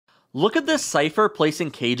Look at this Cypher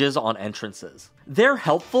placing cages on entrances. They're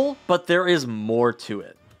helpful, but there is more to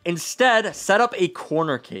it. Instead, set up a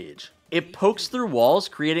corner cage. It pokes through walls,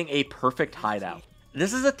 creating a perfect hideout.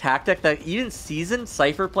 This is a tactic that even seasoned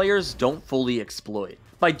Cypher players don't fully exploit.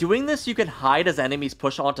 By doing this, you can hide as enemies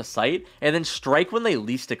push onto site, and then strike when they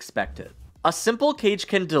least expect it. A simple cage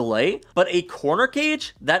can delay, but a corner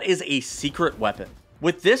cage, that is a secret weapon.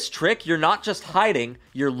 With this trick, you're not just hiding,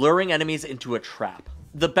 you're luring enemies into a trap.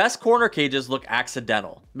 The best corner cages look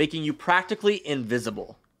accidental, making you practically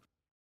invisible.